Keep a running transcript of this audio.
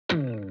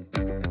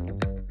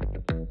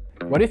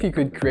What if you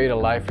could create a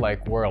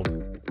lifelike world?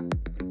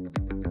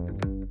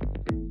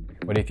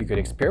 What if you could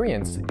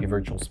experience a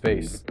virtual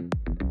space?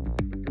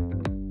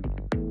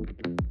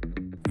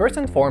 First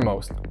and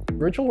foremost,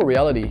 virtual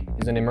reality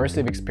is an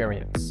immersive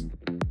experience.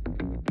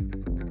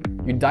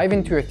 You dive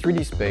into a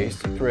 3D space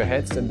through a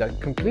headset that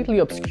completely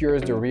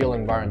obscures the real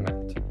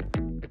environment.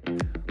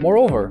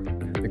 Moreover,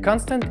 the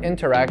constant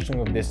interaction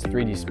with this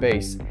 3D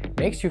space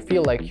makes you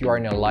feel like you are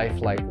in a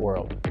lifelike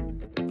world.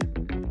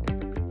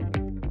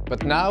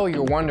 But now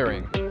you're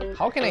wondering,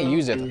 how can I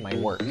use it at my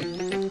work?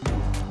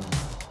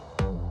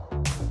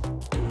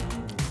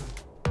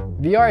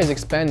 VR is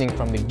expanding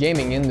from the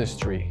gaming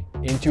industry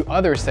into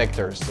other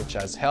sectors such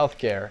as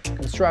healthcare,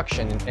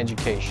 construction, and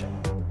education.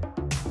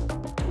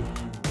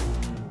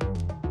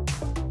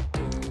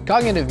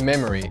 Cognitive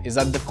memory is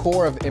at the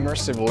core of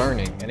immersive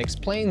learning and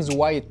explains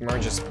why it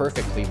merges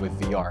perfectly with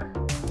VR.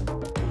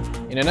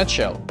 In a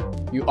nutshell,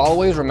 you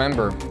always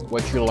remember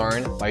what you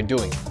learn by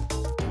doing.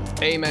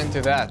 Amen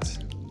to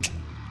that!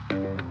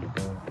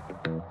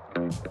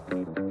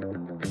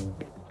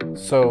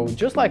 So,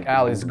 just like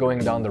Alice going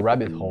down the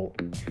rabbit hole,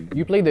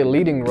 you play the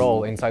leading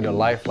role inside a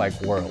lifelike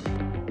world.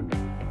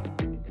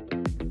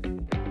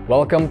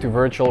 Welcome to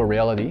virtual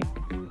reality.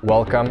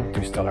 Welcome to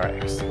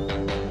StellarX.